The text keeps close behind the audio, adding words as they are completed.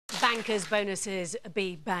bankers' bonuses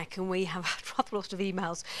be back, and we have had rather a lot of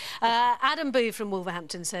emails. Adam Boo from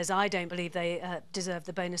Wolverhampton says, I don't believe they deserve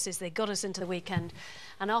the bonuses. They got us into the weekend,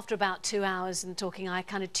 and after about 2 hours and talking, I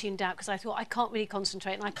kind of tuned out because I thought I can't really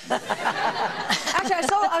concentrate. And Actually,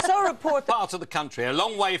 I saw a report that... Part of the country, a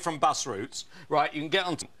long way from bus routes, right? You can get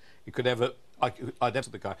on. You could ever. I'd ever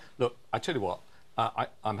the guy. Look, I tell you what.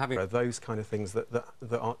 I'm having those kind of things that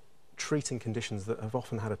are treating conditions that have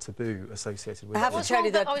often had a taboo associated with I have to tell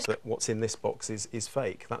you that what's in this box is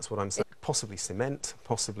fake. That's what I'm saying. Possibly cement,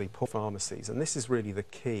 possibly poor pharmacies, and this is really the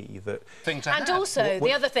key that... And also,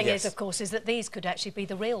 the other thing is, of course, is that these could actually be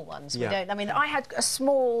the real ones. Yeah. We don't... I mean, I had a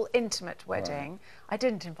small, intimate wedding. I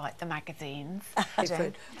didn't invite the magazines.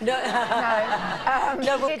 The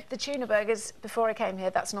tuna burgers before I came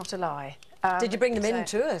here, that's not a lie. Did you bring them in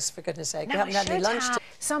to us, for goodness sake? No, We haven't had any lunch.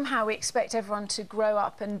 Somehow we expect everyone to grow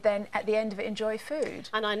up and then, at the end of it, enjoy food.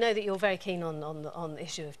 And I know that you're very keen on the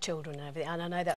issue of children and everything, and I know that